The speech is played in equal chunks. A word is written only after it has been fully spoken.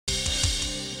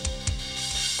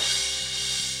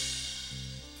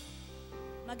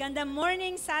Magandang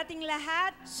morning sa ating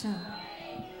lahat.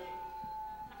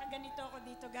 Nakaganito ako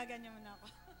dito, gaganyan muna ako.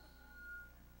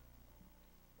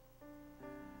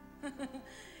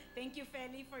 Thank you,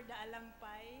 Feli, for the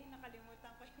alampay.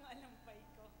 Nakalimutan ko yung alampay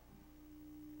ko.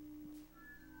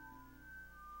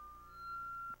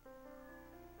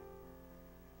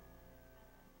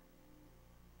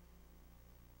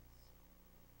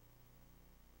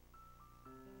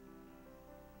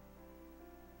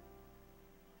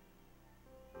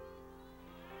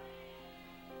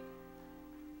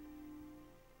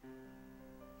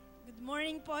 Good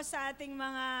morning po sa ating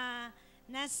mga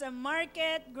nasa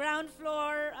market, ground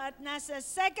floor, at nasa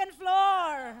second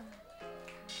floor.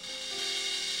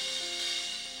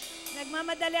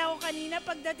 Nagmamadali ako kanina.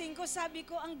 Pagdating ko, sabi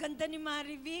ko, ang ganda ni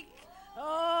Marivic.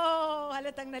 Oh,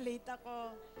 halatang na-late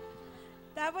ako.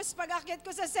 Tapos pag-akyat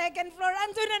ko sa second floor,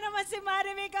 andun na naman si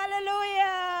Marivic.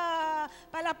 Hallelujah!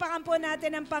 Palapakan po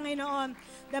natin ang Panginoon.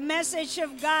 The message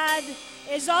of God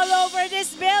is all over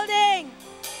this building.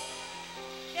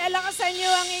 Kaya lakasan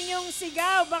nyo ang inyong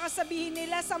sigaw. Baka sabihin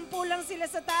nila, 10 lang sila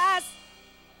sa taas.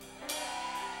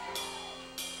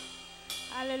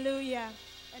 Hallelujah.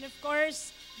 And of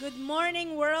course, good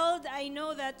morning world. I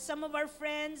know that some of our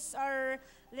friends are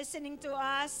listening to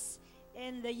us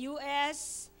in the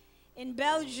US, in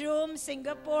Belgium,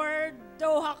 Singapore,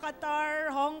 Doha,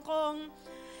 Qatar, Hong Kong,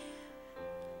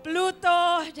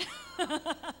 Pluto.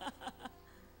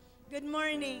 Good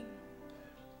morning.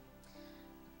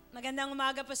 Magandang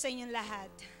umaga po sa inyong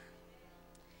lahat.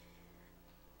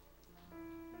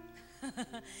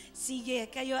 Sige,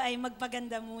 kayo ay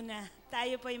magpaganda muna.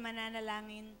 Tayo po ay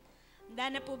mananalangin. Handa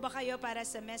na po ba kayo para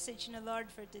sa message ng Lord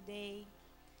for today?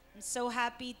 I'm so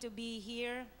happy to be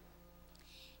here.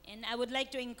 And I would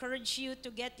like to encourage you to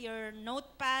get your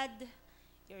notepad,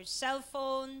 your cell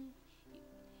phone.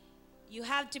 You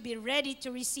have to be ready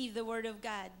to receive the Word of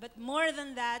God. But more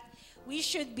than that, we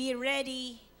should be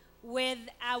ready with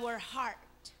our heart.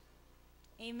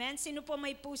 Amen? Sino po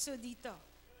may puso dito?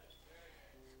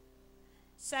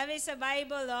 Sabi sa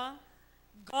Bible,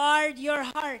 guard your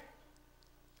heart,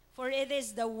 for it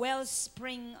is the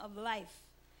wellspring of life.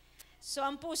 So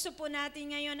ang puso po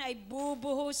natin ngayon ay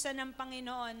bubuhusan ng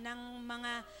Panginoon ng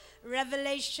mga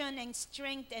revelation and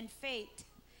strength and faith.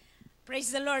 Praise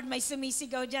the Lord, may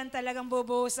sumisigaw dyan, talagang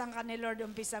bubuhusan ka ni Lord,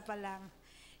 umpisa pa lang.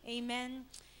 Amen?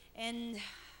 And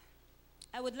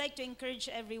I would like to encourage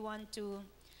everyone to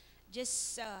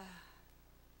just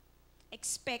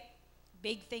expect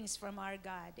big things from our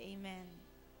God. Amen.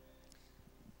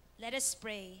 Let us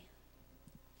pray.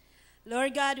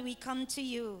 Lord God, we come to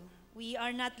you. We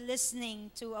are not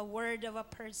listening to a word of a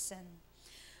person.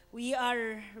 We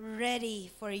are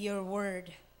ready for your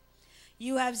word.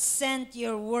 You have sent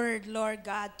your word, Lord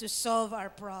God, to solve our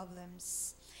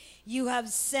problems. You have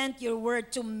sent your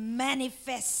word to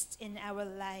manifest in our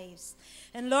lives.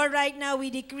 And Lord, right now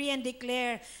we decree and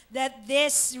declare that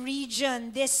this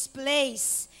region, this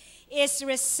place is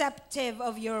receptive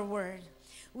of your word.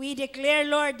 We declare,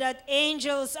 Lord, that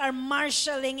angels are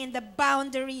marshaling in the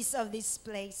boundaries of this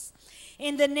place.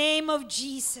 In the name of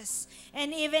Jesus,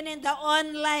 and even in the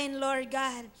online, Lord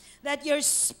God, that your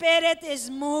spirit is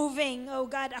moving, oh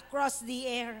God, across the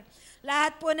air.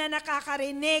 Lahat po na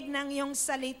nakakarinig ng iyong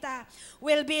salita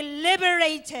will be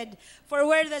liberated, for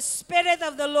where the Spirit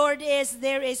of the Lord is,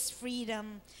 there is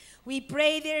freedom. We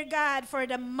pray, dear God, for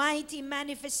the mighty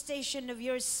manifestation of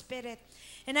your Spirit.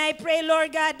 And I pray,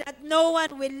 Lord God, that no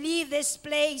one will leave this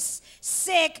place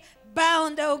sick,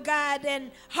 bound, oh God, and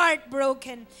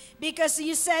heartbroken. Because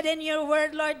you said in your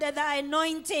word, Lord, that the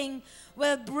anointing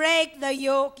will break the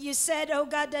yoke. You said, oh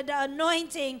God, that the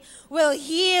anointing will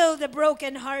heal the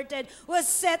brokenhearted, will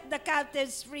set the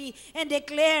captives free, and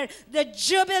declare the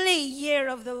Jubilee year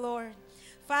of the Lord.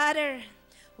 Father,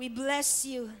 we bless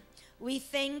you. We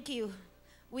thank you.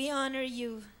 We honor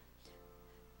you.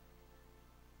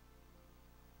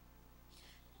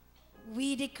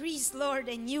 We decrease, Lord,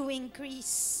 and you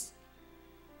increase.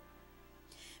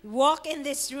 Walk in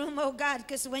this room, oh God,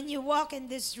 because when you walk in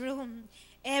this room,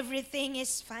 everything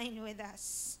is fine with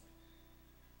us.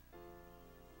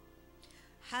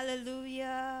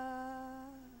 Hallelujah.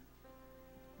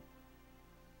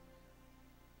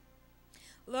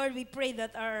 Lord, we pray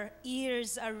that our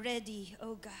ears are ready,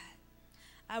 oh God.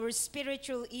 Our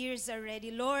spiritual ears are ready.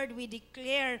 Lord, we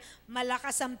declare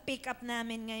malakas ang pick-up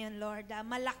namin ngayon, Lord.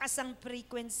 Malakas ang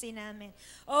frequency namin.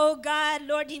 Oh God,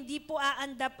 Lord, hindi po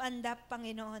aandap-andap,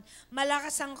 Panginoon.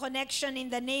 Malakas ang connection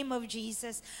in the name of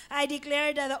Jesus. I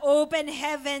declare that the open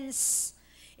heavens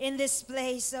in this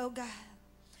place, oh God.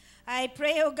 I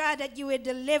pray, oh God, that you would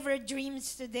deliver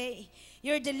dreams today.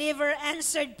 You will deliver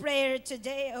answered prayer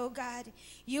today, oh God.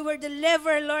 You will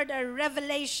deliver, Lord, a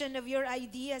revelation of your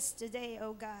ideas today,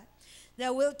 oh God,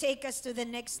 that will take us to the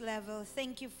next level.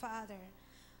 Thank you, Father.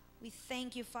 We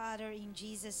thank you, Father, in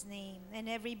Jesus' name. And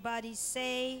everybody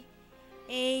say,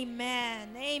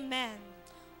 Amen. Amen.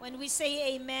 When we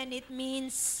say amen, it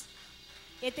means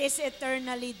it is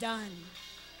eternally done.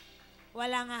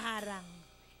 Walang haharang.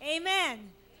 Amen.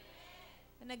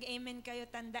 Kung nag-amen kayo,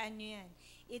 tandaan nyo yan.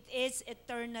 It is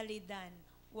eternally done.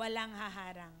 Walang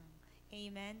haharang.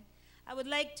 Amen. I would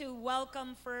like to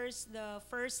welcome first the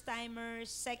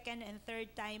first-timers, second and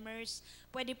third-timers.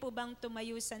 Pwede po bang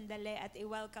tumayo sandali at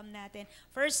i-welcome natin?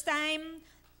 First time,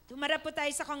 tumarap po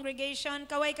tayo sa congregation.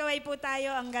 Kaway-kaway po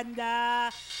tayo. Ang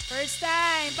ganda. First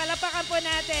time. Palapakan po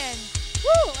natin.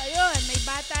 Woo! Ayun, may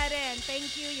bata rin.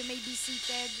 Thank you. You may be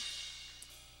seated.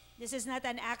 This is not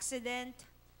an accident.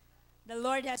 The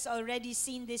Lord has already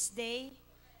seen this day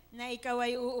na ikaw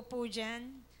ay uupo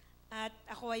dyan at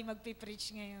ako ay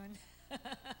magpipreach ngayon.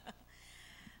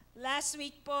 Last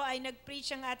week po ay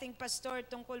nagpreach ang ating pastor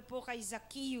tungkol po kay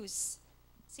Zacchaeus.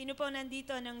 Sino po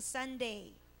nandito ng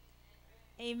Sunday?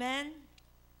 Amen?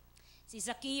 Si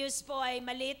Zacchaeus po ay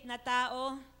maliit na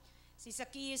tao. Si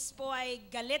Zacchaeus po ay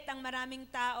galit ang maraming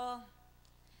tao.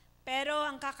 Pero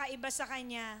ang kakaiba sa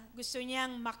kanya, gusto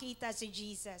niyang makita si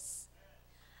Jesus.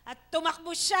 At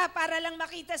tumakbo siya para lang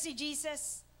makita si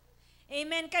Jesus.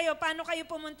 Amen kayo. Paano kayo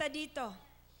pumunta dito?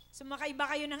 Sumakay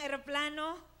ba kayo ng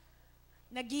eroplano?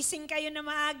 Nagising kayo na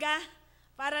maaga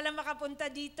para lang makapunta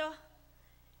dito?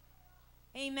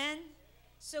 Amen?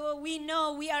 So we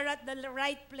know we are at the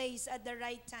right place at the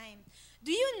right time.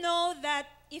 Do you know that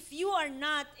if you are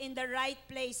not in the right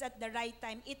place at the right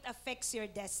time, it affects your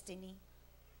destiny?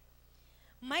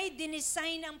 May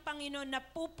dinisign ang Panginoon na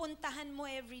pupuntahan mo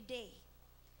every day.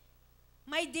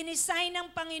 May dinisign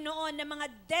ng Panginoon na mga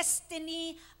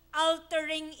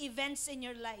destiny-altering events in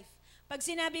your life. Pag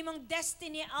sinabi mong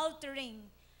destiny-altering,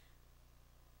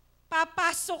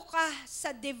 papasok ka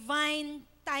sa divine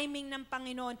timing ng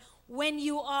Panginoon when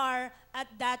you are at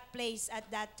that place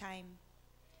at that time.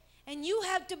 And you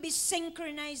have to be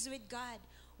synchronized with God.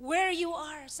 Where you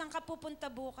are, saan ka pupunta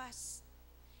bukas?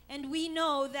 And we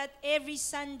know that every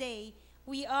Sunday,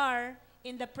 we are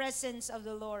in the presence of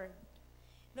the Lord.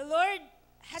 The Lord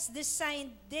has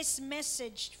designed this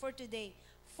message for today,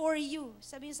 for you.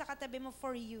 Sabihin sa katabi mo,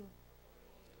 for you.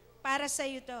 Para sa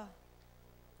iyo to.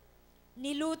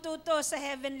 Niluto to sa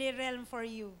heavenly realm for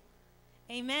you.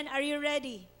 Amen? Are you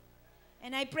ready?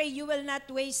 And I pray you will not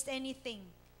waste anything.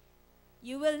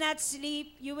 You will not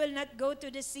sleep. You will not go to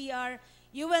the CR.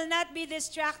 You will not be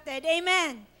distracted.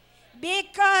 Amen?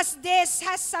 Because this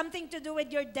has something to do with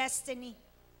your destiny.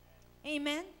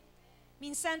 Amen?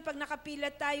 Minsan, pag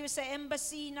nakapila tayo sa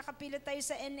embassy, nakapila tayo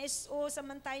sa NSO,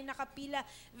 samantay nakapila,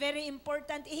 very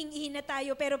important, ihing-ihin na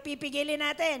tayo, pero pipigilin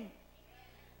natin.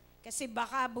 Kasi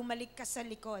baka bumalik ka sa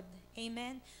likod.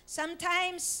 Amen?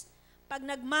 Sometimes, pag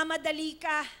nagmamadali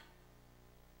ka,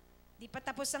 di pa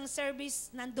tapos ang service,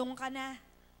 nandun ka na.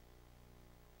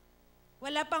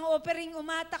 Wala pang offering,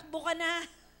 umatakbo ka na.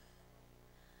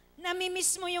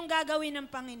 Namimiss mo yung gagawin ng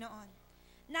Panginoon.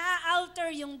 Na-alter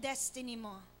yung destiny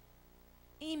mo.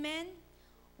 Amen?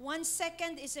 1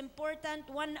 second is important.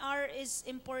 1 hour is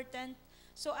important.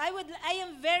 So I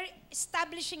am very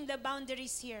establishing the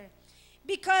boundaries here.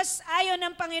 Because ayaw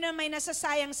ng Panginoon may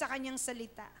nasasayang sa kanyang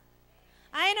salita.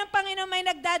 Ayaw ng Panginoon may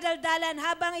nagdadaldalan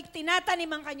habang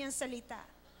itinatanim ang kanyang salita.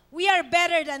 We are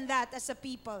better than that as a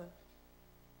people.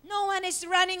 No one is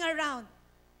running around.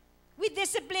 We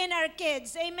discipline our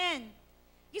kids. Amen.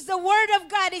 Because the word of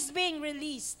God is being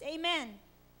released. Amen.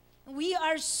 We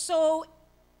are so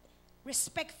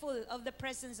respectful of the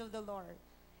presence of the Lord.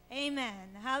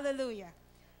 Amen. Hallelujah.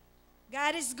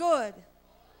 God is good.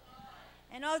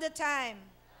 And all the time.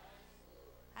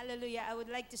 Hallelujah. I would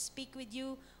like to speak with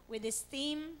you with this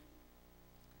theme.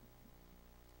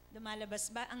 Lumalabas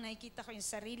ba? Ang nakikita ko yung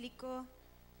sarili ko.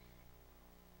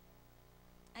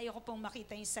 Ayoko pong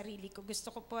makita yung sarili ko. Gusto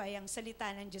ko po ay ang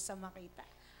salita ng Diyos ang makita.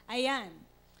 Ayan.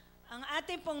 Ang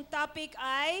ating pong topic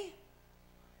ay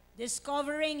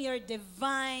Discovering your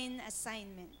divine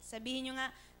assignment. Sabihin nyo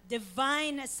nga,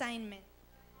 divine assignment.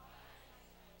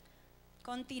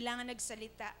 Konti lang ang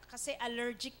nagsalita kasi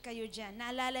allergic kayo dyan.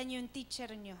 Naalala nyo yung teacher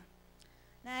nyo.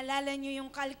 Naalala nyo yung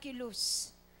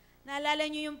calculus. Naalala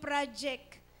nyo yung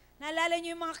project. Naalala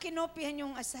nyo yung mga kinopihan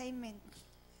yung assignment.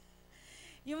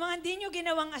 Yung mga hindi nyo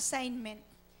ginawang assignment.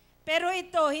 Pero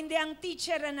ito, hindi ang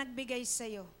teacher ang nagbigay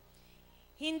sa'yo.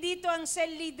 Hindi to ang cell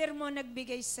leader mo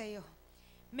nagbigay sa'yo.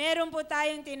 Meron po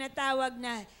tayong tinatawag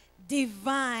na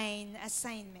divine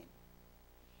assignment.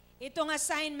 Itong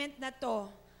assignment na to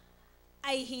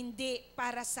ay hindi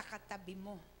para sa katabi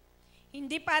mo.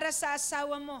 Hindi para sa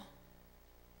asawa mo.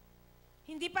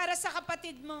 Hindi para sa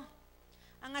kapatid mo.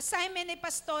 Ang assignment ni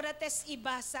Pastora Tess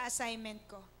iba sa assignment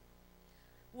ko.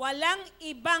 Walang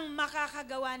ibang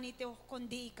makakagawa nito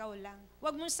kundi ikaw lang.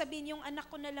 Huwag mong sabihin, yung anak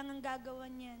ko na lang ang gagawa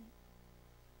niyan.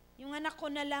 Yung anak ko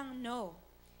na lang, no.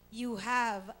 You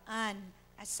have an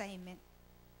assignment.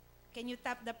 Can you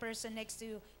tap the person next to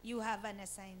you? You have an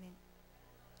assignment.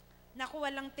 Naku,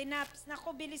 walang tinaps.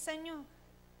 Naku, bilisan nyo.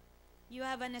 You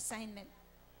have an assignment.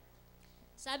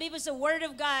 Sabi po sa Word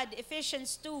of God,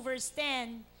 Ephesians 2 verse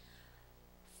 10,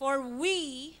 for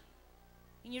we,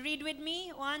 can you read with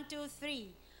me? 1, 2, 3.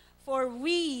 For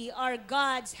we are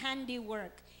God's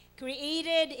handiwork,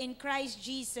 created in Christ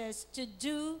Jesus to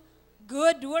do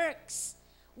good works,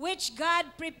 which God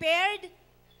prepared.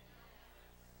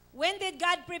 When did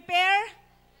God prepare?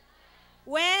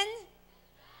 When?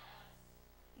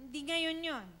 Hindi ngayon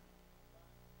yun.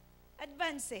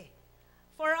 Advance eh.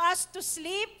 For us to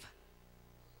sleep,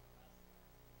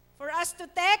 for us to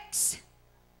text,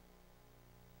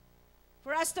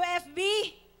 for us to FB,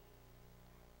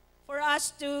 for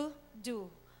us to do.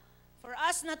 For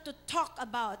us not to talk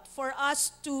about, for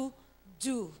us to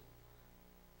do.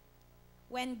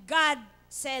 When God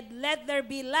said, let there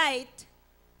be light,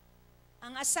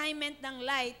 ang assignment ng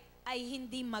light ay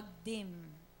hindi mag-dim.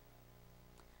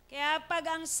 Kaya pag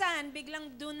ang sun biglang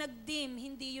doon nag-dim,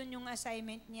 hindi yun yung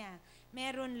assignment niya.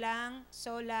 Meron lang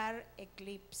solar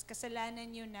eclipse.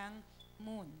 Kasalanan yun ng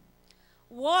moon.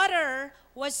 Water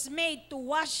was made to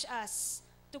wash us,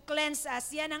 to cleanse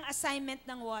us. Yan ang assignment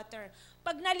ng water.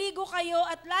 Pag naligo kayo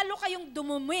at lalo kayong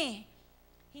dumumi,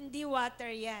 hindi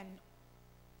water yan.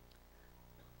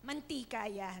 Mantika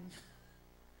yan.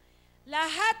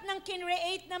 Lahat ng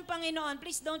kinreate ng Panginoon,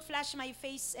 please don't flash my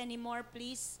face anymore,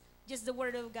 please. Just the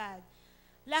Word of God.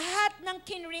 Lahat ng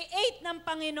kinreate ng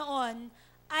Panginoon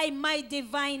ay may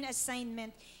divine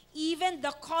assignment. Even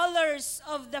the colors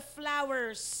of the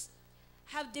flowers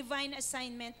have divine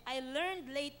assignment. I learned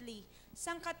lately,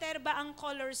 sangkaterba ang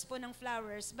colors po ng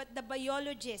flowers, but the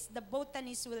biologist, the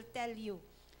botanist will tell you,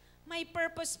 may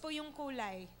purpose po yung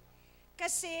kulay.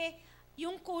 Kasi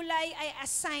yung kulay ay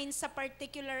assigned sa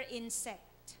particular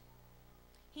insect.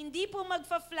 Hindi po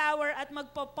magfa-flower at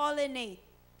magpo-pollinate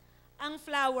ang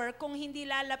flower kung hindi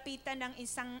lalapitan ng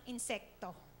isang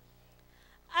insekto.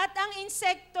 At ang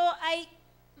insekto ay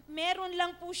meron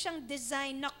lang po siyang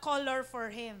design na color for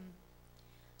him.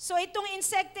 So itong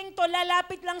insecting to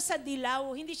lalapit lang sa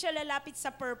dilaw, hindi siya lalapit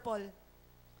sa purple.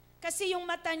 Kasi yung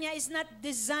mata niya is not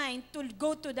designed to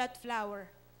go to that flower.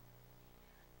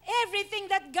 Everything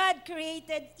that God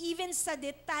created, even sa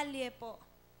detalye po,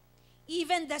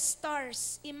 even the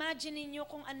stars, imagine niyo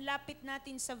kung ang lapit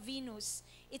natin sa Venus,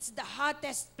 it's the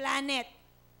hottest planet.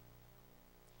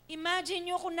 Imagine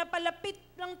niyo kung napalapit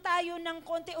lang tayo ng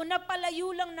konti o napalayo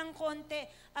lang ng konti,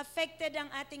 affected ang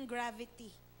ating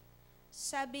gravity.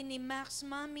 Sabi ni Max,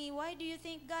 Mommy, why do you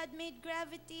think God made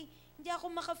gravity? Hindi ako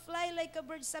maka-fly like a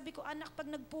bird. Sabi ko, anak, pag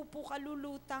nagpupo ka,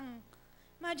 lulutang.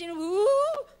 Imagine,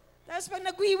 woo! Tapos pag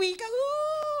nagwiwi ka,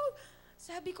 woo!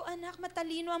 Sabi ko, anak,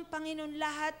 matalino ang Panginoon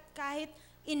lahat, kahit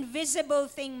invisible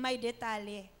thing may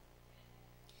detalye.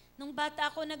 Nung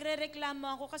bata ako, nagre-reklamo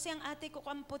ako kasi ang ate ko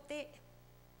kamputi.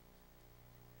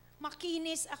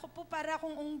 Makinis, ako po para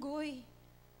akong unggoy.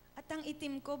 At ang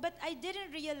itim ko, but I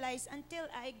didn't realize until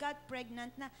I got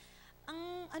pregnant na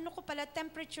ang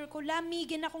temperature ko,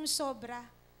 lamigin akong sobra.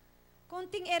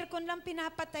 Konting aircon lang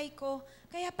pinapatay ko,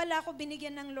 kaya pala ako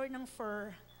binigyan ng Lord ng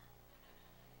fur.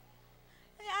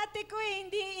 Ate ko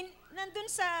nandun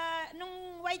sa,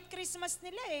 nung White Christmas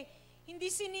nila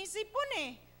hindi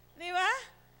sinisipon Di ba?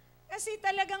 Kasi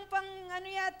talagang pang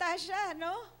yata siya,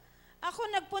 no? Ako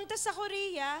nagpunta sa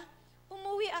Korea,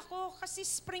 umuwi ako kasi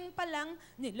spring pa lang,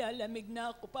 nilalamig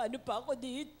na ako. Paano pa ako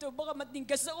dito? Baka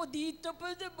matingkas ako dito.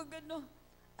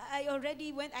 I already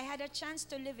went, I had a chance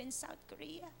to live in South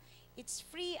Korea. It's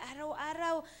free,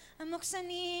 araw-araw. Amok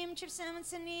sanim, chips naman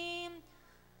sanim.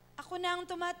 Ako na ang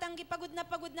tumatanggi, pagod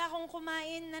na akong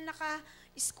kumain na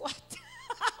naka-squat.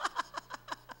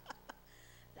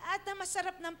 Lahat na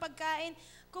masarap ng pagkain.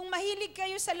 Kung mahilig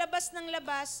kayo sa labas ng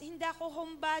labas, hindi ako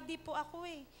homebody po ako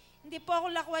Hindi po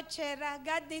ako lakwatsera.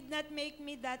 God did not make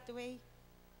me that way.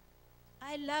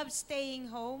 I love staying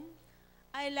home.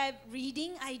 I like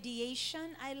reading,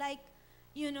 ideation. I like,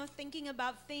 thinking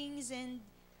about things and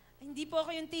hindi po ako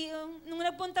yung nung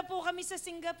nagpunta po kami sa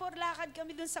Singapore, lakad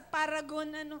kami dun sa Paragon,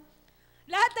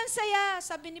 lahat ang saya.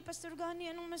 Sabi ni Pastor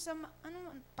Gani, anong masama?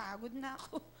 Pagod na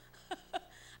ako.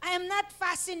 I'm not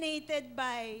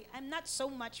so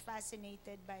much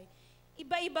fascinated by,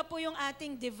 iba-iba po yung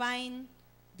ating divine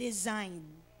design.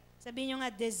 Sabihin nyo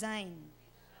nga, design.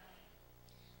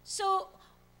 So,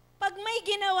 pag may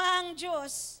ginawa ang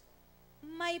Diyos,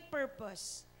 may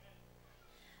purpose.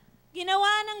 Ginawa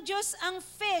ng Diyos ang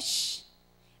fish.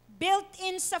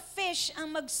 Built-in sa fish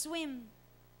ang mag-swim.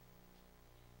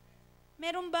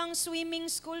 Meron bang swimming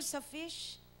school sa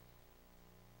fish?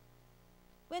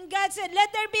 When God said,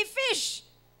 let there be fish,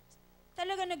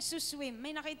 talaga nagsuswim.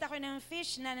 May nakita ko ng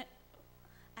fish na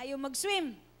ayaw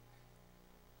mag-swim.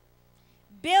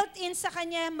 Built-in sa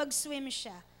kanya, mag-swim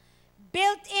siya.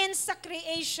 Built-in sa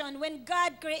creation, when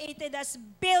God created us,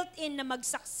 built-in na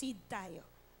mag-succeed tayo.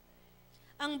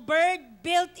 Ang bird,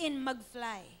 built-in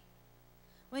mag-fly.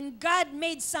 When God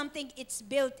made something, it's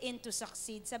built-in to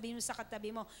succeed. Sabi mo sa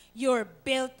katabi mo, you're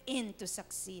built-in to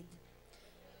succeed.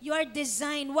 You are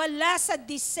designed. Wala sa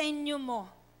disenyo mo.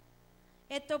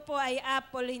 Ito po ay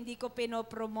Apple, hindi ko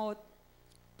pinopromote.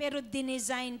 Pero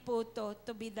dinesign po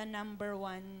to be the number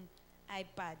 1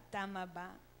 iPad. Tama ba?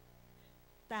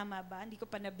 Tama ba? Hindi ko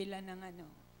pa nabila ng ano.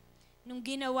 Nung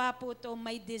ginawa po to,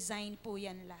 may design po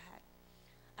yan lahat.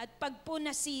 At pag po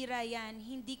nasira yan,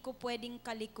 hindi ko pwedeng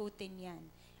kalikutin yan.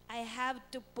 I have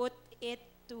to put it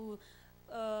to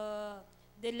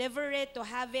deliver it, to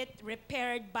have it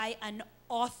repaired by an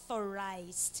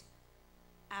authorized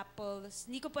Apple.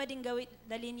 Hindi ko pwedeng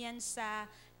dalhin yan sa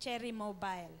Cherry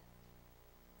Mobile.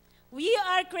 We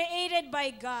are created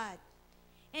by God.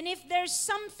 And if there's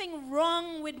something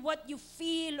wrong with what you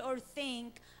feel or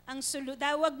think, ang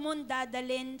wag mong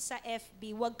dadalhin sa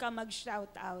FB, wag ka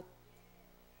mag-shout out.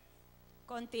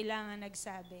 Konti lang ang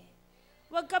nagsabi.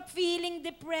 Wag ka feeling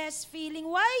depressed,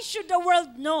 why should the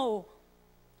world know?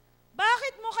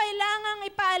 Bakit mo kailangang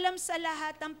ipaalam sa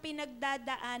lahat ang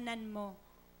pinagdadaanan mo?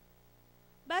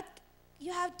 But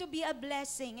you have to be a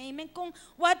blessing. Amen? Kung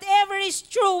whatever is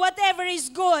true, whatever is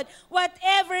good,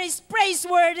 whatever is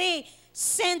praiseworthy,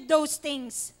 send those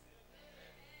things.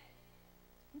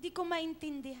 Hindi ko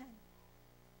maintindihan.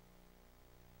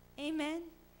 Amen?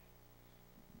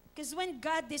 Because when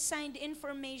God designed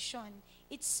information,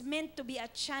 it's meant to be a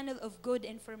channel of good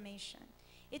information.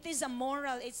 It is a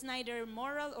moral. It's neither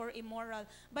moral or immoral.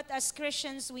 But as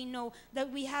Christians, we know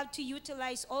that we have to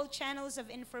utilize all channels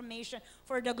of information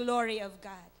for the glory of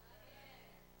God.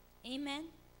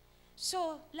 Amen?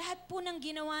 So, lahat po ng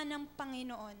ginawa ng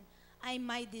Panginoon ay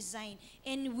may design.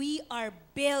 And we are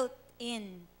built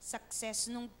in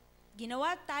success. Nung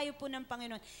ginawa tayo po ng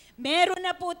Panginoon, meron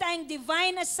na po tayong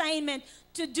divine assignment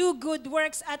to do good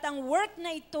works. At ang work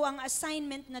na ito, ang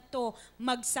assignment na to,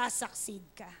 magsasucceed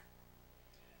ka.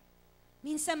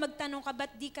 Minsan magtanong ka,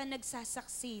 ba't di ka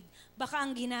nagsasucceed? Baka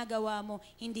ang ginagawa mo,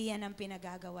 hindi yan ang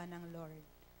pinagagawa ng Lord.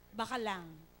 Baka lang.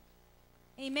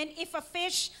 Amen? If a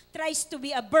fish tries to be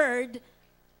a bird,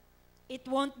 it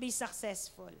won't be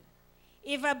successful.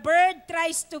 If a bird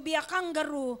tries to be a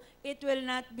kangaroo, it will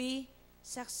not be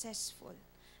successful.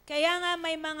 Kaya nga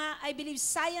may mga, I believe,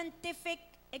 scientific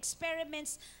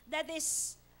experiments that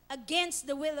is against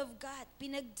the will of God.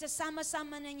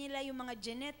 Pinagsasama-sama na nila yung mga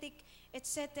genetic,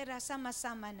 etc.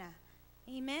 sama-sama na.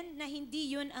 Amen? Na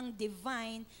hindi yun ang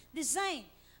divine design.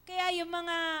 Kaya yung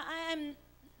mga,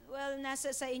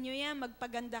 nasa sa inyo yan,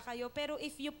 magpaganda kayo. Pero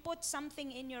if you put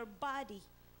something in your body,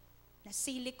 na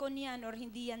silicone yan or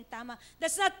hindi yan tama,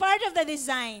 that's not part of the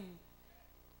design.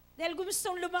 Dahil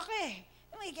gustong lumaki.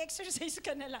 Mag-exercise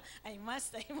ka na lang. I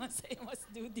must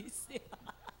do this.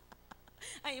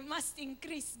 I must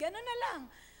increase. Ganun na lang.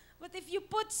 But if you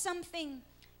put something,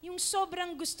 yung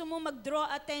sobrang gusto mo mag-draw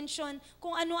attention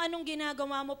kung ano-anong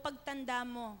ginagawa mo, pagtanda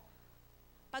mo.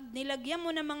 Pag nilagyan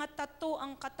mo ng mga tattoo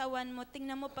ang katawan mo,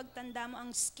 tingnan mo pagtanda mo, ang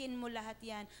skin mo lahat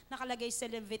yan. Nakalagay sa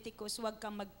Leviticus, huwag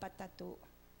kang magpatattoo.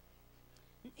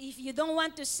 If you don't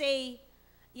want to say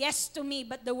yes to me,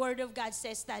 but the Word of God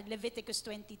says that, Leviticus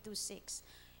 22:6.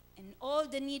 And all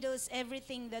the needles,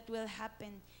 everything that will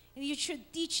happen, you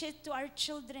should teach it to our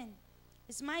children.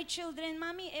 It's my children,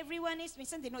 Mommy, everyone is,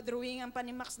 minsan dinodrawingan pa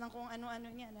ni Max ng kung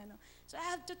ano-ano niyan. So I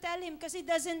have to tell him because he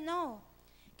doesn't know.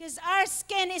 Because our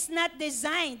skin is not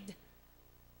designed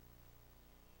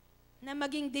na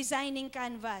maging designing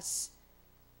canvas.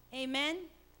 Amen?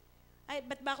 Ay,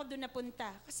 ba't ba ako doon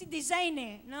napunta? Kasi design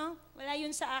no? Wala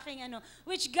yun sa aking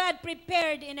which God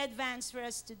prepared in advance for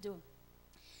us to do.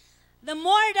 The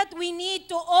more that we need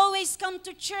to always come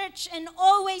to church and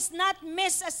always not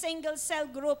miss a single cell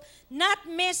group, not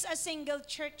miss a single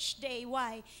church day.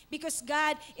 Why? Because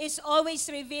God is always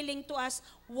revealing to us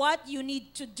what you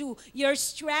need to do, your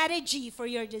strategy for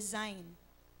your design.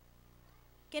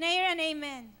 Can I hear an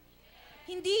amen?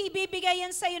 Hindi ibibigay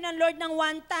yan sa'yo ng Lord ng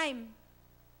one time.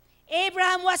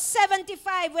 Abraham was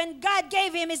 75 when God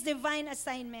gave him his divine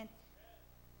assignment.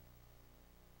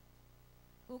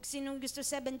 Kung sinong gusto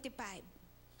 75.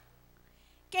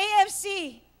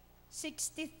 KFC,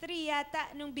 63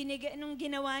 yata nung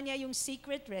ginawa niya yung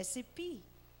secret recipe.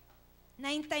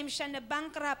 9 times siya na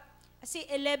bankrupt. Kasi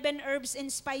 11 herbs and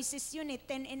spices yun eh.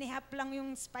 10 and a half lang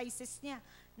yung spices niya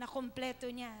na kompleto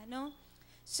niya. No?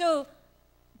 So,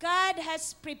 God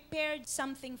has prepared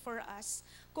something for us.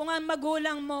 Kung ang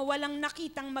magulang mo walang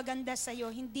nakitang maganda sa'yo,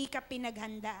 hindi ka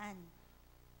pinaghandaan.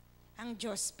 Ang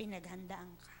Diyos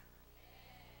pinaghandaan ka.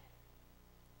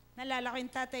 Nalala ko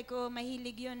yung tatay ko,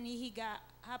 mahilig yun, hihiga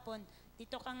hapon.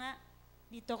 Dito ka nga,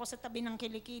 dito ako sa tabi ng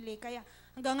kilikili. Kaya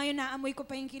hanggang ngayon naamoy ko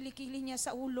pa yung kilikili niya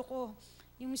sa ulo ko.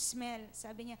 Yung smell.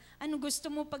 Sabi niya, ano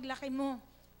gusto mo paglaki mo?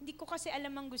 Hindi ko kasi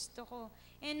alam ang gusto ko.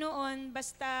 Eh noon,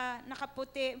 basta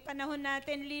nakaputi, panahon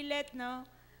natin, lilet, no?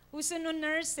 Uso no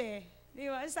nurse eh. Di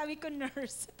ba? Sabi ko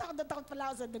nurse. Takot na takot pala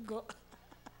ako sa dugo.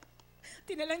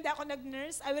 Tinalang di ako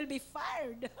nag-nurse, I will be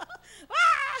fired.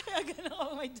 Ganun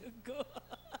ako may dugo.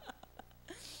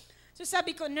 So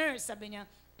sabi ko, nurse, sabi niya,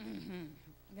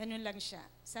 ganun lang siya.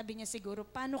 Sabi niya siguro,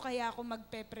 paano kaya ako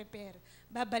magpe-prepare?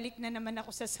 Babalik na naman ako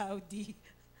sa Saudi.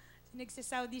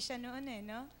 Nagsa-Saudi siya noon eh,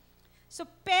 no? So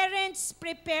parents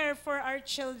prepare for our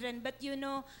children, but you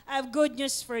know, I have good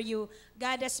news for you.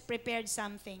 God has prepared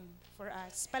something for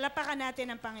us. Palapakan natin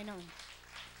ang Panginoon.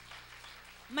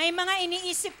 May mga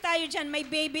iniisip tayo dyan, may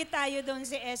baby tayo doon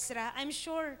si Ezra. I'm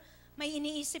sure may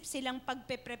iniisip silang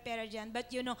pagpe-prepare dyan.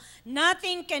 But you know,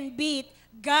 nothing can beat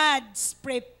God's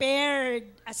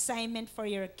prepared assignment for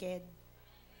your kid.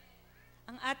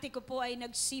 Ang ate ko po ay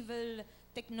nag-civil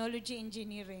technology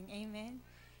engineering. Amen?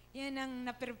 Yan ang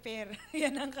na-prepare.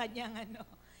 Yan ang kanyang ano.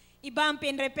 Iba ang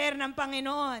pin-prepare ng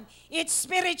Panginoon. It's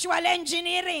spiritual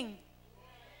engineering.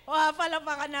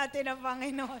 Palapakan natin ang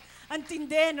Panginoon. Ang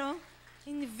tindi, no?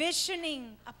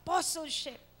 Envisioning,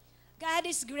 apostleship. God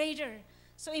is greater.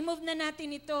 So, i-move na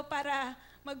natin ito para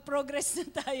mag-progress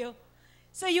na tayo.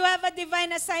 So, you have a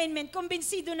divine assignment.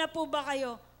 Kumbinsido na po ba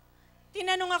kayo?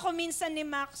 Tinanong ako minsan ni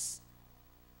Max.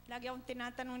 Lagi akong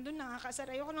tinatanong doon,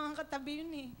 nakakasaray ako nang katabi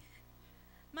yun eh.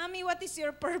 Mami, what is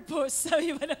your purpose?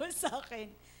 Sabi ba naman sa akin?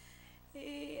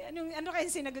 Ano kaya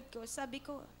sinagot ko? Sabi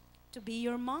ko, to be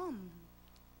your mom.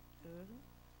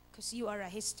 Because you are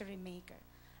a history maker.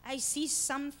 I see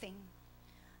something.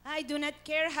 I do not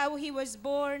care how he was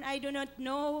born. I do not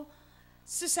know.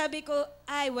 So sabi ko,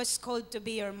 I was called to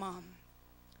be your mom.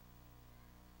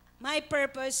 My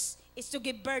purpose is to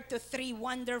give birth to 3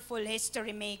 wonderful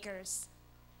history makers.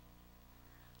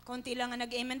 Konti lang ang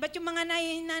nag-amen. Ba't yung mga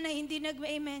nanay hindi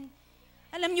nag-amen?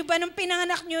 Alam nyo ba nung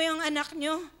pinanganak nyo yung anak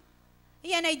nyo?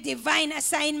 Yan ay divine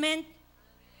assignment.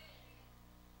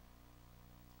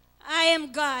 I am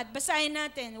God. Basahin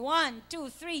natin. 1, 2,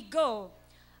 3, go.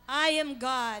 I am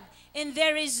God, and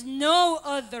there is no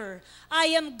other.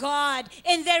 I am God,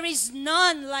 and there is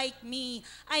none like me.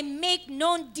 I make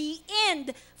known the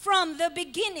end from the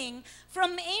beginning,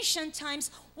 from ancient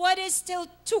times. What is still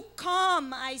to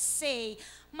come, I say.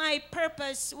 My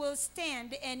purpose will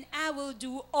stand, and I will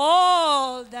do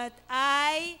all that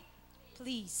I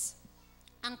please.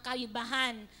 Ang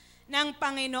kaibahan ng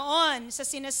Panginoon sa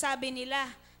sinasabi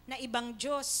nila na ibang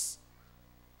Diyos.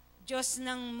 Diyos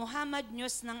ng Muhammad,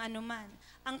 Diyos ng anuman.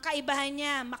 Ang kaibahan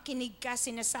niya, makinig ka,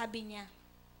 sinasabi niya.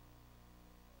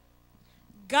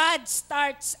 God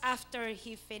starts after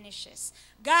He finishes.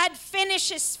 God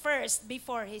finishes first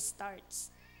before He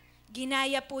starts.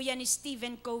 Ginaya po yan ni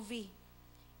Stephen Covey.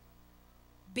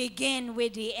 Begin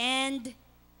with the end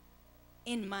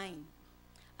in mind.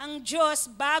 Ang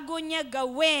Diyos, bago niya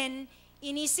gawin,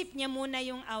 inisip niya muna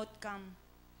yung outcome.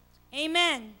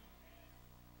 Amen.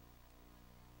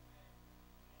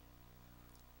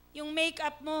 Yung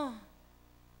makeup mo.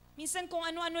 Minsan kung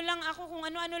ano-ano lang ako, kung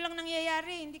ano-ano lang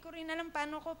nangyayari, hindi ko rin alam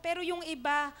paano ko. Pero yung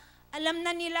iba, alam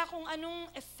na nila kung anong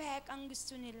effect ang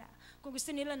gusto nila. Kung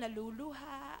gusto nila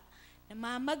naluluha,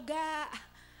 namamaga.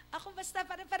 Ako basta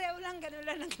pare-pareho lang, gano'n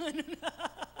lang.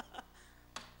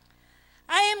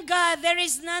 I am God, there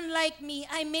is none like me.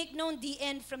 I make known the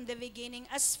end from the beginning.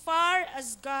 As far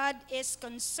as God is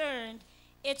concerned,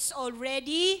 it's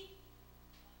already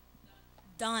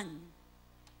done.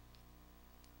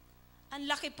 Ang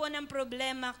laki po ng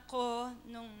problema ko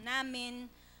nung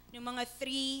mga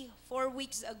 3-4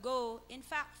 weeks ago. In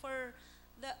fact,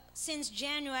 since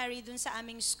January dun sa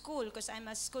aming school, because I'm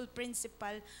a school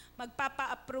principal,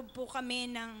 magpapa-approve po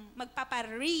kami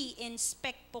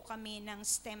magpapa-re-inspect po kami ng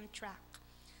STEM track.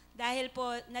 Dahil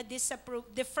po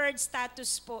na-disapprove, deferred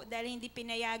status po dahil hindi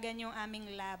pinayagan yung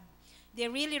aming lab. they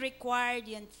really required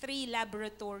yan 3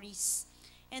 laboratories.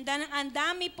 And then, ang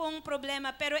dami pong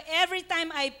problema. Pero every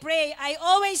time I pray, I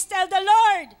always tell the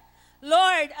Lord,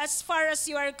 Lord, as far as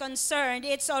you are concerned,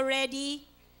 it's already,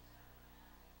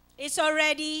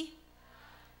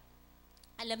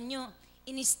 alam nyo,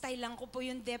 in-style lang ko po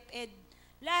yung DepEd.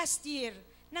 Last year,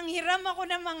 nanghiram ako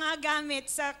ng mga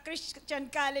gamit sa Christian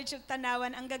College of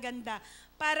Tanawan, ang gaganda,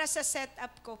 para sa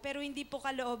setup ko. Pero hindi po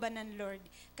kalooban ng Lord.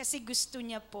 Kasi gusto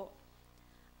niya po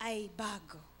ay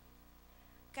bago.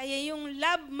 Kaya yung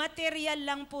lab material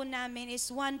lang po namin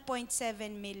is 1.7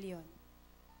 million.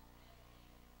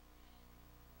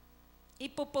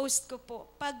 Ipopost ko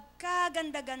po.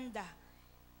 Pagkaganda-ganda.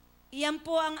 Iyan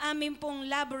po ang amin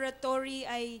pong laboratory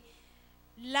ay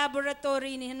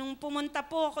laboratory. Nung pumunta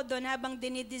po ako doon habang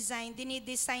dinidesign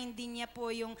din niya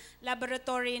po yung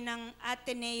laboratory ng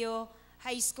Ateneo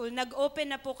High School.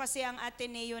 Nag-open na po kasi ang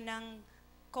Ateneo ng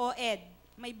co-ed.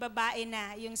 May babae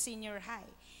na yung senior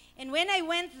high. And when I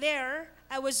went there,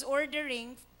 I was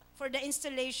ordering for the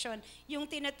installation. Yung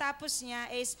tinatapos niya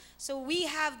is, so we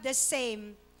have the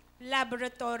same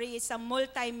laboratory. It's a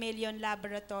multi-million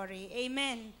laboratory.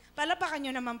 Amen. Palapakan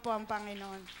nyo naman po ang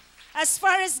Panginoon. As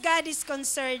far as God is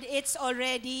concerned, it's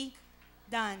already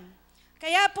done.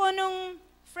 Kaya po nung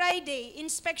Friday,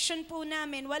 inspection po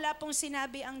namin, wala pong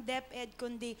sinabi ang DepEd,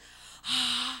 kundi,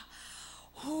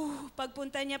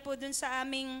 pagpunta niya po dun sa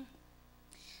aming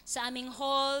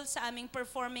hall, sa aming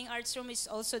performing arts room is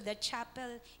also the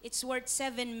chapel. It's worth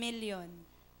 7 million.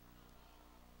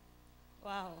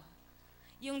 Wow.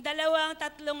 Yung 2-3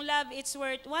 lab, it's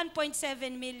worth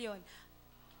 1.7 million.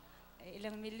 Ay,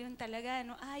 ilang milyon talaga,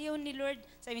 no? Ayaw ni Lord,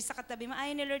 sabi sa katabi mo,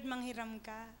 ayaw ni Lord manghiram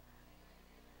ka.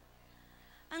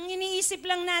 Ang iniisip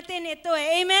lang natin ito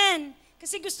amen?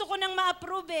 Kasi gusto ko nang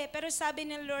ma-approve pero sabi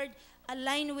ni Lord,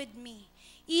 align with me.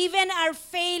 Even our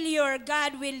failure,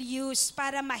 God will use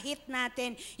para ma-hit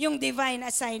natin yung divine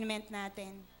assignment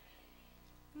natin.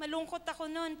 Malungkot ako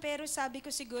noon, pero sabi ko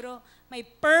siguro, may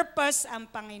purpose ang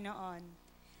Panginoon.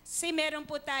 Kasi meron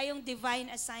po tayong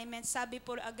divine assignment. Sabi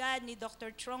po agad ni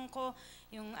Dr. Tronco,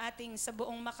 yung ating sa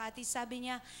buong Makati, sabi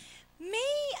niya,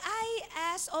 may I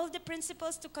ask all the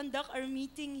principals to conduct our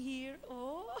meeting here?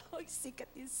 Oh, sikat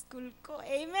yung school ko.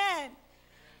 Amen.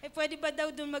 Pwede ba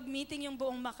daw doon mag-meeting yung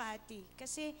buong Makati?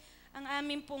 Kasi ang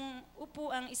amin pong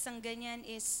upuang isang ganyan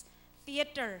is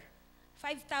theater.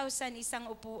 5,000 isang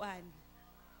upuan.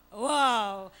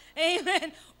 Wow! Amen!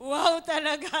 Wow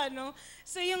talaga, no?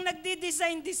 So yung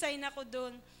nagdi-design ako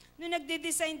doon. Nung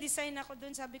nagdi-design ako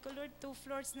doon, sabi ko, Lord, 2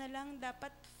 floors na lang.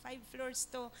 Dapat 5 floors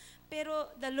to. Pero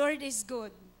the Lord is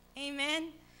good. Amen?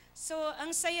 So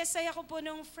ang saya-saya ko po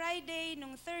nung Friday,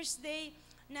 nung Thursday,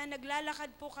 na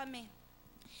naglalakad po kami.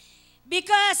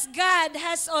 Because God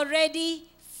has already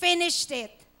finished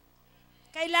it.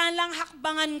 Kailangan lang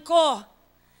hakbangan ko.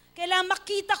 Kailangan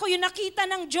makita ko yung nakita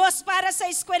ng Diyos para sa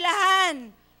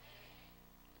eskwelahan.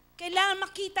 Kailangan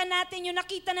makita natin yung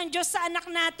nakita ng Diyos sa anak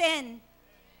natin.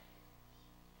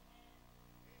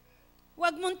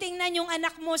 Huwag mong tingnan yung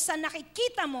anak mo sa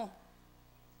nakikita mo.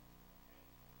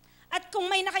 At kung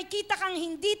may nakikita kang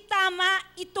hindi tama,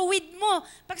 ituwid mo.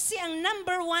 Kasi ang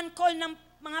number 1 call ng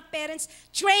mga parents,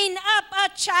 train up a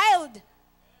child.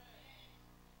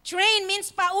 Train means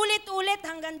paulit-ulit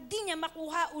hanggang di niya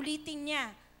makuha, ulitin niya.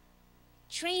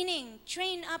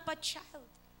 Train up a child.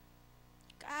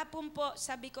 Kahapon po,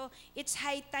 sabi ko, it's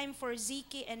high time for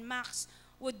Ziki and Max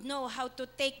would know how to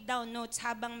take down notes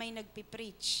habang may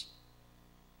nagpipreach.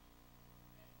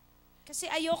 Kasi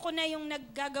ayoko na yung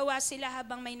naggagawa sila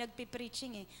habang may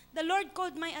nagpipreaching The Lord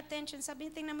called my attention. Sabi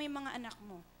niya, tingnan mo yung mga anak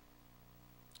mo.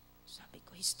 Sabi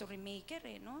ko, history maker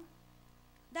no?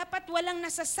 Dapat walang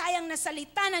nasasayang na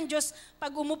salita ng Diyos.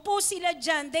 Pag umupo sila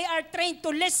dyan, they are trained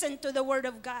to listen to the Word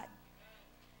of God.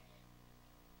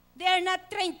 They are not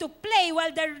trained to play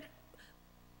while the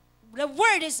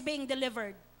Word is being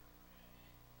delivered.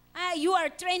 You are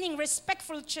training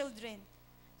respectful children.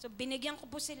 So binigyan ko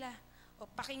po sila.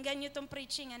 Pakinggan nyo itong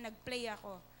preaching, nag-play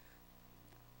ako.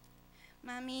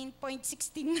 Mami,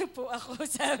 0.16 na po ako,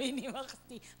 sabi ni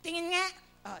Maxi. Tingin nga.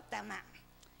 Tama.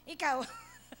 Ikaw.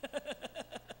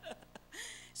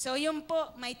 So yun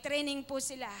po, may training po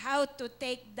sila how to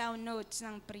take down notes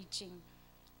ng preaching.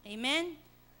 Amen?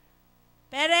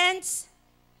 Parents,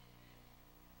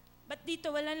 ba't dito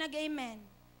wala nag-amen?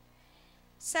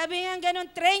 Sabi nga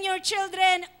ganun, train your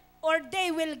children or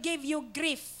they will give you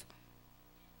grief.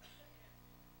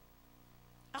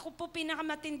 Ako po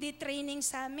pinakamatindi training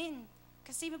sa amin.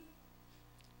 Kasi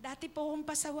dati po akong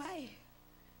pasaway.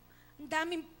 Ang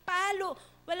daming palo.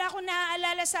 Wala akong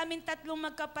naaalala sa amin 3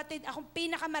 magkapatid. Akong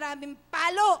pinakamaraming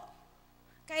palo.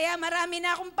 Kaya marami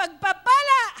na akong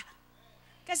pagpapala.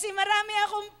 Kasi marami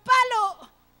akong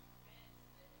palo.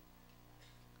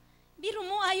 Biro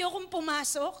mo, ayaw kong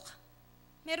pumasok.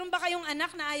 Meron ba kayong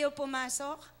anak na ayaw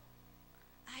pumasok?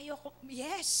 Ayaw ko,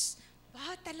 yes.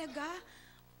 Ba, talaga?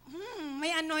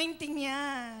 May anointing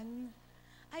yan.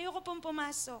 Ayaw ko pong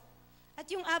pumasok. At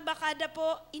yung abakada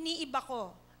po, iniiba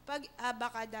ko. Pag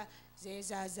abakada,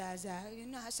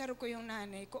 nasaro ko yung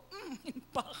nanay ko,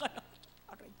 baka na,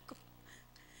 aray ko.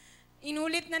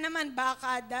 Inulit na naman,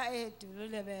 bakada, aray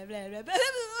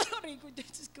ko,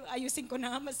 ayusin ko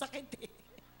na nga, masakit eh.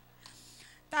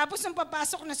 Tapos nang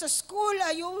papasok na sa school,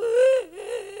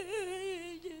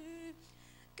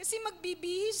 kasi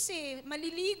magbibihis eh,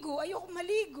 maliligo, ayoko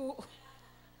maligo.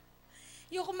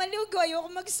 Ayoko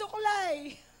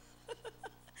magsuklay.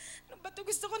 Ano ba ito?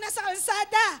 Gusto ko nasa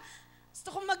kalsada.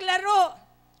 Gusto ko maglaro.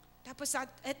 Tapos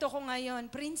eto ko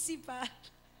ngayon, principal.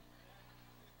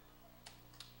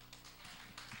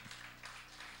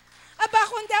 Aba,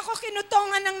 kung hindi ako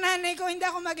kinutongan ng nanay ko, hindi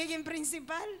ako magiging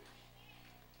principal.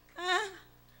 Ha?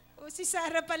 O si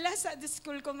Sarah pala, sa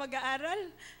school ko mag-aaral.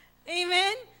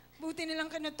 Amen? Buti nilang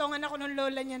kinutongan ako ng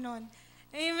lola niya noon.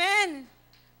 Amen?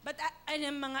 But ano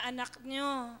mga anak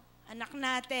nyo? Anak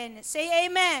natin. Say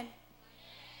amen.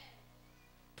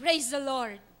 Praise the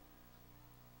Lord.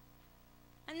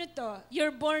 Ano to?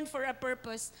 You're born for a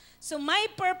purpose. So my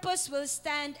purpose will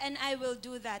stand and I will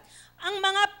do that. Ang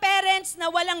mga parents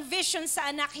na walang vision sa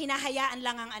anak, hinahayaan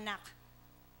lang ang anak.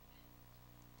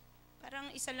 Parang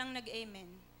isa lang nag-amen.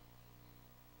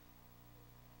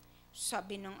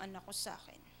 Sabi ng anak ko sa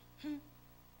akin,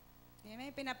 may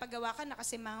pinapagawa ka,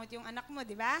 nakasimangot yung anak mo,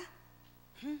 di ba?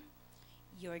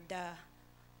 You're the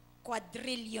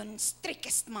quadrillion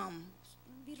strictest mom.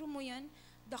 Biro mo yan?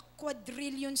 The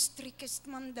quadrillion strictest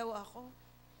mom daw ako.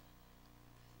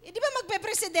 Eh, di ba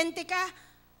magpe-presidente ka?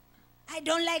 I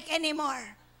don't like anymore.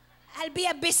 I'll be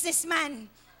a businessman.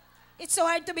 It's so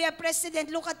hard to be a president.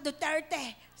 Look at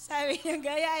Duterte. Sabi niya,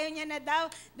 gaya, ayaw niya na daw.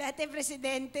 Dati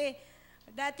presidente.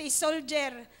 Dati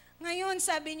soldier. Ngayon,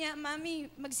 sabi niya, Mami,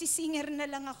 magsisinger na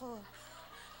lang ako.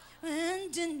 When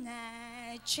the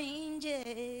night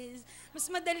changes. Mas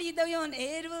madali daw yun.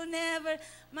 It will never.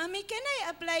 Mami, can I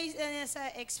apply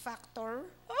sa X Factor?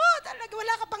 Oh, talaga,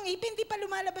 wala ka pang ipin. Di pa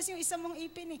lumalabas yung isa mong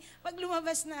ipin eh. Pag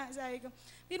lumabas na, sabi ko,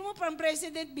 pero mo from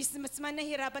president, businessman,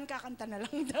 nahirapan, kakanta na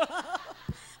lang daw.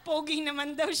 Pogi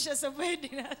naman daw siya, so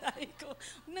pwede na, sabi ko.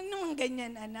 Huwag naman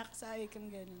ganyan, anak, sabi ko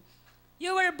ganyan.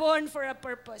 You were born for a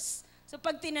purpose. So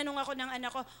pag tinanong ako ng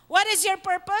anak ko, what is your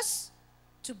purpose?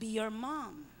 To be your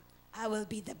mom. I will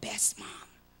be the best mom.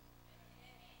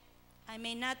 I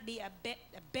may not be a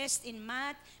best in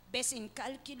math, best in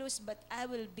calculus, but I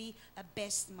will be a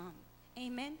best mom.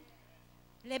 Amen?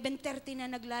 11:30 na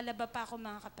naglalaba pa ako,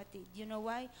 mga kapatid. You know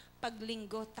why? Pag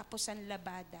linggo, tapos ang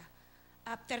labada.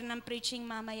 After ng preaching,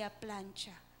 mamaya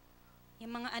plancha.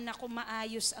 Yung mga anak ko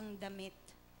maayos ang damit.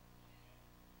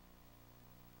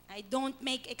 I don't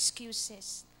make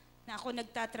excuses na ako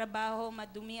nagtatrabaho,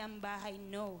 madumi ang bahay.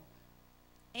 No.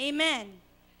 Amen.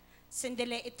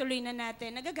 Sandali, ituloy na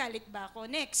natin. Nagagalit ba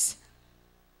ako? Next.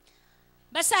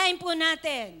 Basahin po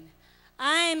natin.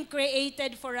 I'm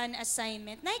created for an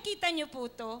assignment. Nakikita niyo po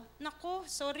to? Naku,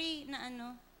 sorry na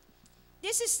ano.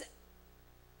 This is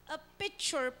a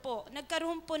picture po.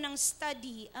 Nagkaroon po ng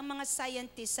study ang mga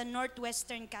scientists sa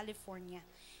Northwestern California.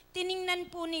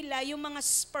 Tiningnan po nila yung mga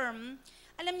sperm.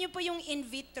 Alam niyo po yung in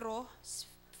vitro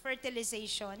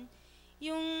fertilization,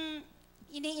 yung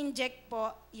ini-inject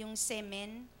po yung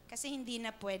semen, kasi hindi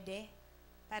na pwede.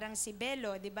 Parang si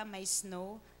Belo, di ba, may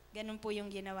snow. Ganun po yung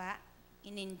ginawa,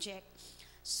 in-inject.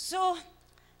 So,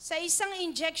 sa isang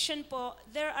injection po,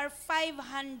 there are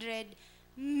 500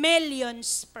 million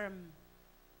sperm.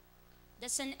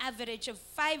 That's an average of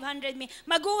 500 million.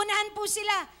 Mag-uunahan po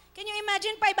sila. Can you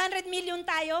imagine 500 million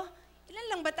tayo? Ilan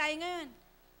lang ba tayo ngayon?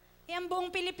 E ang buong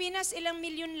Pilipinas, ilang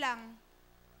milyon lang?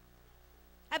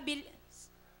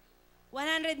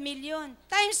 100 million.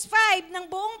 Times 5 ng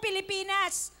buong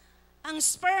Pilipinas, ang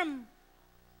sperm.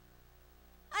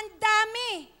 Ang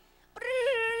dami.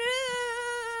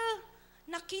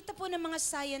 Nakita po ng mga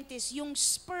scientists, yung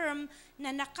sperm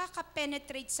na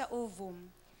nakaka-penetrate sa ovum,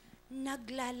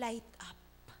 nagla-light up.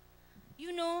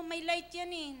 You know, may light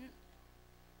yan eh.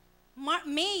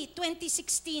 May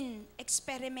 2016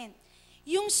 experiment.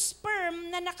 Yung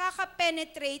sperm na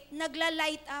nakaka-penetrate,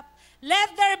 nagla-light up.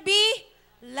 Let there be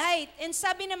light. And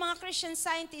sabi ng mga Christian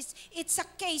scientists, it's a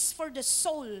case for the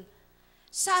soul.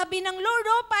 Sabi ng Lord,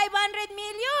 500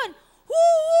 million.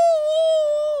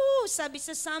 Woo! Sabi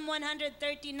sa Psalm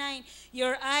 139,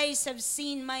 your eyes have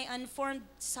seen my unformed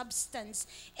substance,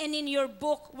 and in your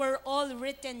book were all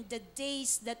written the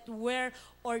days that were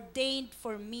ordained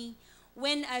for me,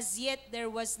 when as yet there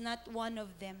was not one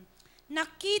of them.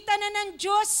 Nakita na ng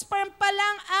Diyos pa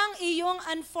lang ang iyong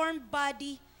unformed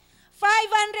body.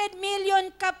 500 million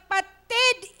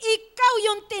kapatid, ikaw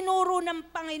yung tinuro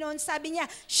ng Panginoon. Sabi niya,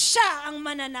 siya ang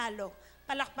mananalo.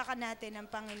 Palakpakan natin ang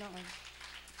Panginoon.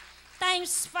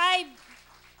 Times 5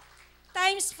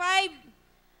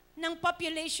 ng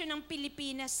population ng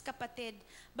Pilipinas, kapatid.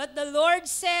 But the Lord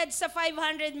said sa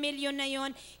 500 million na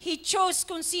yon, He chose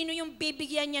kung sino yung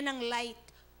bibigyan niya ng light.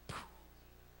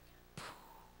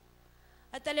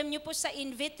 At alam niyo po sa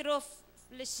in vitro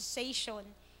fertilization,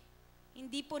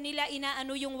 hindi po nila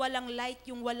inaano yung walang light,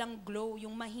 yung walang glow,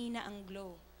 yung mahina ang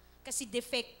glow. Kasi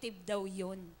defective daw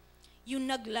yun. Yung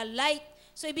nagla-light.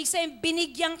 So ibig sabihin,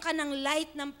 binigyan ka ng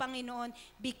light ng Panginoon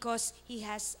because He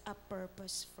has a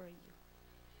purpose for you.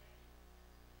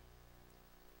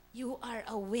 You are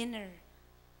a winner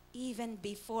even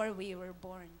before we were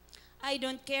born. I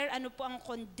don't care ano po ang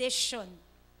condition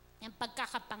ng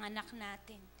pagkakapanganak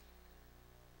natin.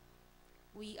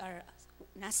 We are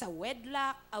nasa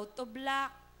wedlock, out of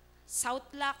lock, south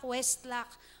lock, west lock.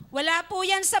 Wala po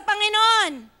yan sa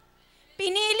Panginoon.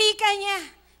 Pinili ka niya.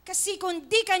 Kasi kung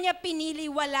di ka niya pinili,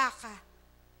 wala ka.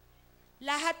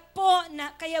 Lahat po,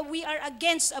 kaya we are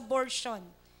against abortion.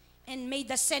 And may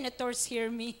the senators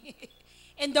hear me.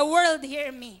 And the world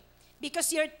hear me. Because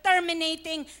you're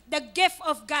terminating the gift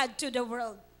of God to the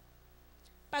world.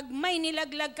 Pag may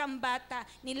nilaglag kang bata,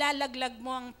 nilalaglag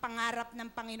mo ang pangarap ng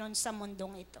Panginoon sa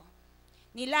mundong ito.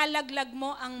 Nilalaglag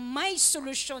mo ang may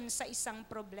solusyon sa isang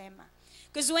problema.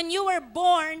 Because when you were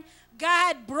born,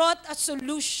 God brought a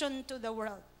solution to the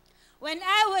world. When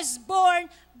I was born,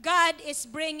 God is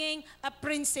bringing a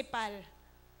principal.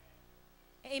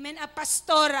 Amen. A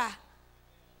pastora.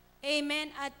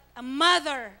 Amen. At a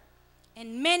mother.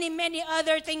 And many, many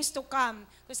other things to come.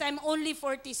 Because I'm only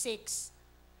 46.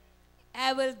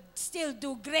 I will still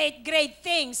do great, great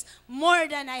things more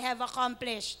than I have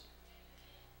accomplished.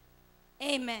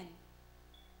 Amen.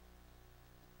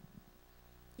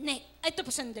 Ito po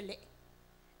sandali.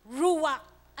 Ruwak.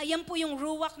 Ayan po yung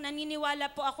ruwak. Naniniwala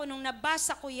po ako nung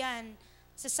nabasa ko yan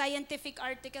sa scientific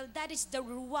article. That is the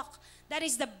ruwak. That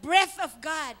is the breath of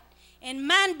God. And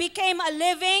man became a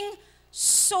living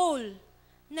soul.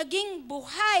 Naging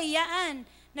buhay yan.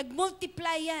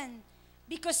 Nagmultiply yan.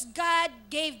 Because God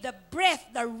gave the breath,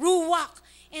 the ruwak.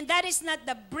 And that is not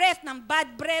the breath ng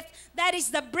bad breath. That is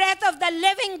the breath of the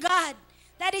living God.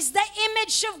 That is the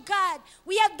image of God.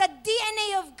 We have the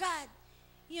DNA of God.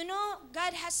 You know,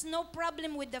 God has no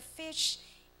problem with the fish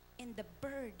and the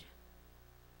bird.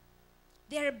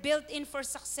 They are built in for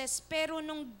success. Pero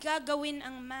nung gagawin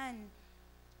ang man,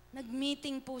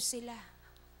 nag-meeting po sila.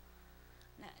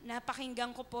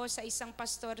 Napakinggan ko po sa isang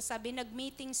pastor, sabi,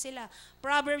 nag-meeting sila.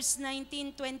 Proverbs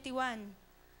 19:21.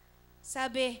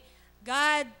 Sabi,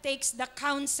 God takes the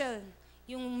counsel.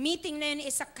 Yung meeting na yun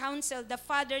is a council, the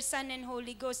Father, Son, and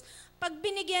Holy Ghost. Pag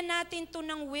binigyan natin to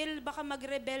ng will, baka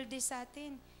magrebelde sa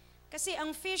atin. Kasi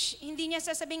ang fish, hindi niya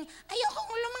sasabing,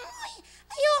 ayoko lumangoy,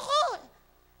 ayoko.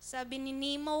 Sabi ni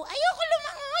Nemo, ayoko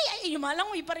lumangoy. Ay,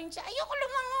 lumalangoy pa rin siya, ayoko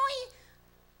lumangoy.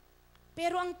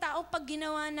 Pero ang tao, pag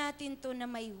ginawa natin to na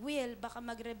may will, baka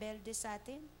magrebelde sa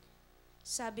atin.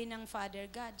 Sabi ng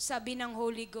Father God, sabi ng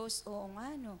Holy Ghost, oo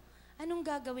nga no. Anong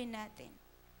gagawin natin?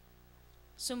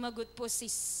 Sumagot po si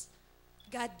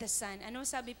God the Son. Anong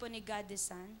sabi po ni God the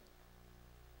Son?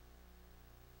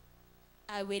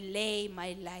 I will lay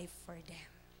my life for them.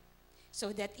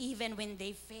 So that even when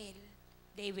they fail,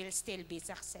 they will still be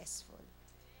successful.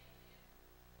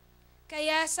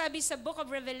 Kaya sabi sa book of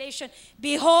Revelation,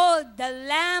 behold, the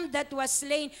Lamb that was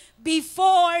slain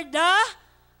before the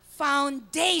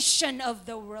foundation of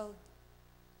the world.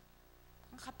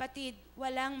 Kapatid,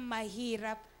 walang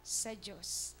mahirap sa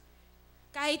Diyos.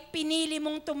 Kahit pinili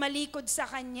mong tumalikod sa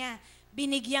Kanya,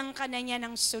 binigyan ka na niya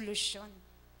ng solusyon.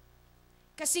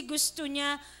 Kasi gusto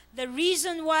niya, the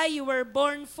reason why you were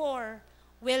born for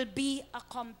will be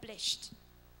accomplished.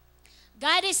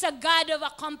 God is a God of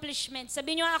accomplishments.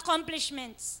 Sabi niyo,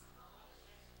 accomplishments.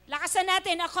 Lakasan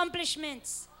natin,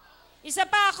 accomplishments. Isa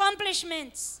pa,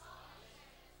 accomplishments.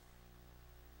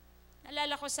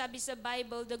 Nalala ko sabi sa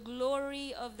Bible, the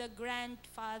glory of the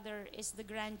grandfather is the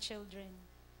grandchildren.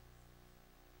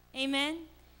 Amen?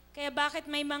 Kaya bakit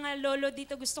may mga lolo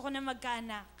dito gusto ko na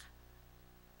magkaanak?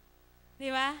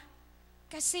 Di ba?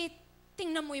 Kasi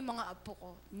tingnan mo yung mga apo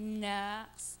ko.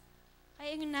 Naks.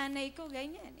 Kaya yung nanay ko,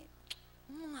 ganyan.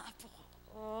 Mga apo ko.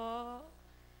 Oh.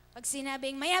 Pag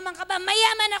sinabing, mayaman ka ba?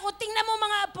 Mayaman ako, tingnan mo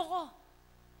mga apo ko.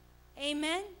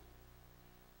 Amen?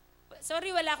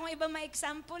 Sorry, wala akong iba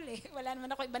ma-example eh. Wala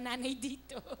naman ako iba nanay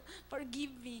dito.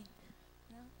 Forgive me.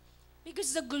 No?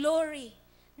 Because the glory,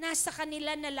 nasa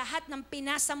kanila na lahat ng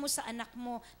pinasa mo sa anak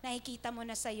mo, nakikita mo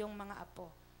na sa iyong mga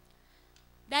apo.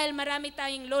 Dahil marami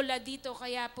tayong lola dito,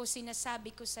 kaya po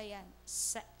sinasabi ko sa yan,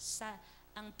 sa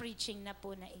ang preaching na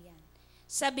po na iyan.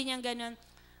 Sabi niya gano'n,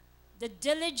 the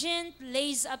diligent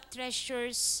lays up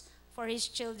treasures for his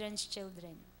children's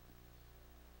children.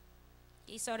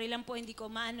 Okay, sorry lang po, hindi ko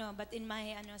maano, but in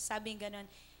my, sabi gano'n,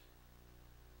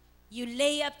 you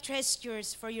lay up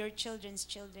treasures for your children's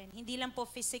children. Hindi lang po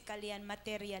physical yan,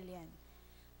 material yan.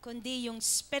 Kundi yung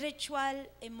spiritual,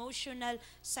 emotional,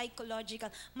 psychological.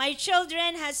 My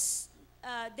children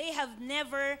they have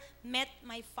never met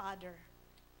my father.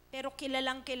 Pero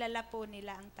kilalang kilala po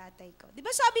nila ang tatay ko. Di ba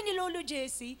sabi ni Lolo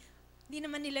Jesse, hindi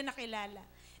naman nila nakilala.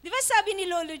 Di ba sabi ni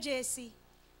Lolo Jesse,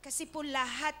 kasi po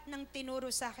lahat ng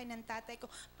tinuro sa akin ng tatay ko,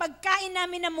 pagkain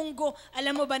namin ng munggo,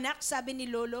 alam mo ba nak, sabi ni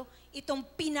Lolo, itong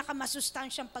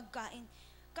pinakamasustansyang pagkain.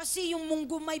 Kasi yung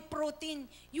munggo may protein,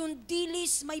 yung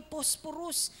dilis may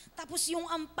phosphorus, tapos yung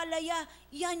ampalaya,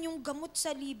 yan yung gamot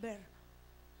sa liver.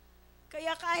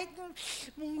 Kaya kahit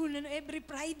munggo na every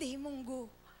Friday, munggo.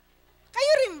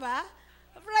 Kayo rin ba?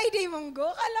 Friday munggo?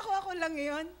 Kala ko ako lang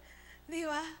yun. Di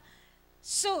ba?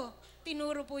 So,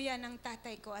 tinuro po yan ng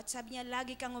tatay ko at sabi niya,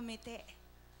 lagi kang umiti.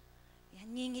 Yan,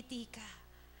 ngingiti ka.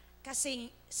 Kasi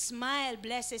smile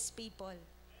blesses people.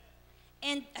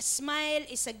 And a smile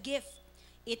is a gift.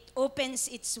 It opens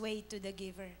its way to the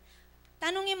giver.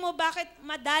 Tanungin mo, bakit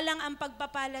madalang ang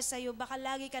pagpapala sa'yo? Baka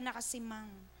lagi ka nakasimang.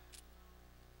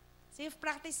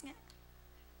 Self-practice nga.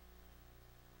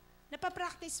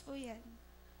 Napapractice po yan.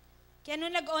 Kaya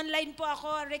nung nag-online po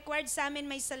ako, required sa amin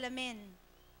may salamin.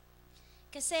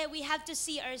 Kasi we have to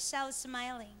see ourselves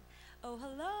smiling. Oh,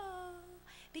 hello.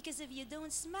 Because if you don't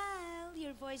smile,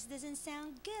 your voice doesn't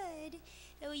sound good.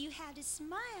 So you have to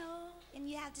smile, and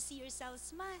you have to see yourself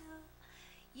smile.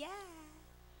 Yeah.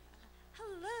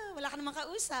 Hello. Wala ka namang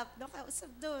kausap. No,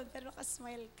 kausap doon, pero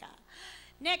ka-smile ka.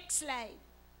 Next slide.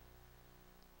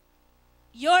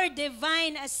 Your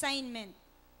divine assignment.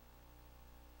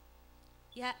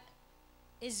 Yeah.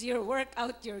 Is your work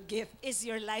out your gift? Is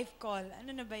your life call?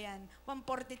 Ano na ba yan?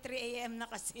 1:43 a.m.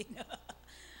 na kasi.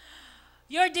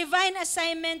 Your divine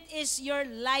assignment is your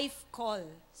life call.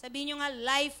 Sabihin nyo nga,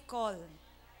 life call.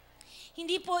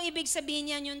 Hindi po ibig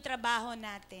sabihin yan yung trabaho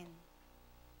natin.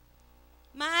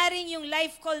 Maaring yung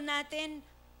life call natin,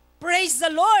 praise the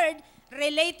Lord,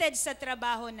 related sa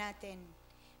trabaho natin.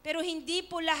 Pero hindi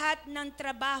po lahat ng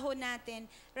trabaho natin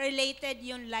related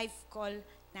yung life call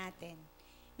natin.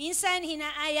 Minsan,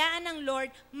 hinaayaan ng Lord,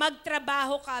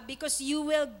 magtrabaho ka because you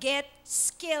will get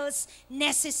skills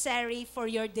necessary for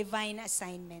your divine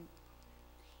assignment.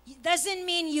 It doesn't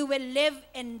mean you will live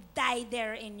and die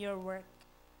there in your work.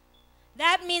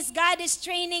 That means God is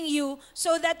training you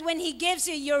so that when He gives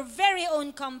you your very own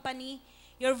company,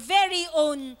 your very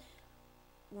own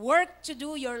work to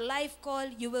do, your life call,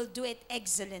 you will do it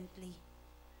excellently.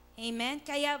 Amen?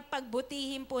 Kaya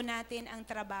pagbutihin po natin ang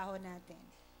trabaho natin.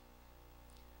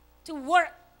 To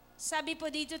work. Sabi po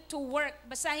dito, to work.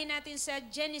 Basahin natin sa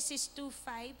Genesis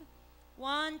 2:5.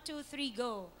 1, 2, 3,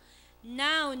 go.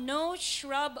 Now no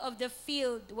shrub of the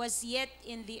field was yet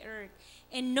in the earth,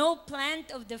 and no plant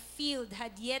of the field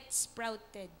had yet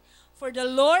sprouted. For the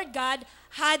Lord God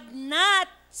had not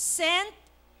sent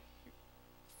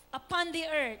upon the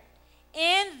earth,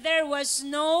 and there was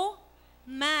no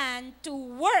man to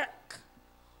work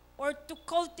or to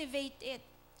cultivate it.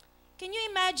 Can you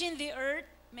imagine the earth?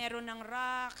 Meron ng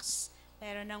rocks,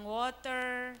 meron ng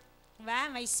water, diba?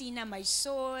 May sea na may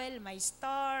soil, may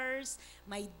stars,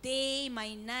 may day,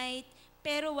 may night,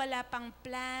 pero wala pang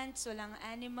plants, walang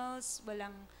animals,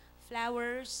 walang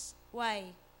flowers.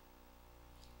 Why?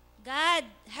 God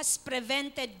has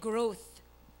prevented growth.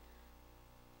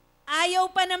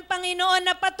 Ayaw pa ng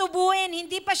Panginoon na patubuin,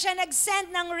 hindi pa siya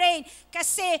nag-send ng rain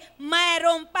kasi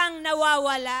mayroon pang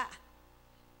nawawala.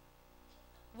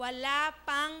 Wala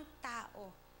pang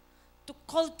tao to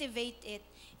cultivate it.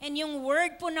 And yung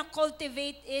word po na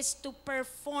cultivate is to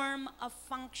perform a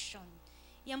function.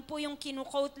 Yan po yung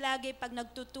kinukote lagi pag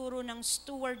nagtuturo ng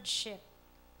stewardship.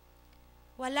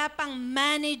 Wala pang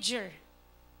manager.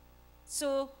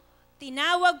 So,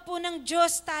 tinawag po ng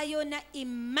Diyos tayo na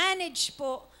i-manage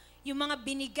po yung mga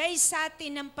binigay sa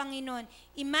atin ng Panginoon.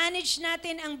 I-manage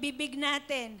natin ang bibig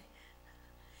natin.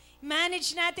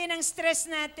 I-manage natin ang stress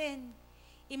natin.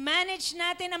 I-manage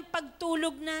natin ang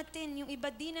pagtulog natin. Yung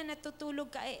iba din na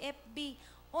natutulog ka ay FB.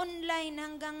 Online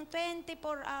hanggang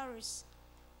 24 hours.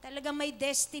 Talagang may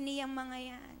destiny ang mga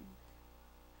yan.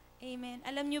 Amen.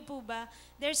 Alam niyo po ba,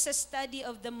 there's a study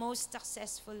of the most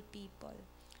successful people.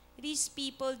 These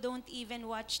people don't even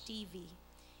watch TV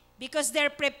because they're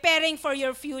preparing for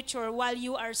your future while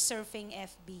you are surfing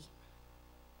FB.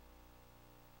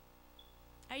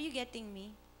 Are you getting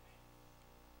me?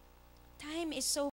 Time is so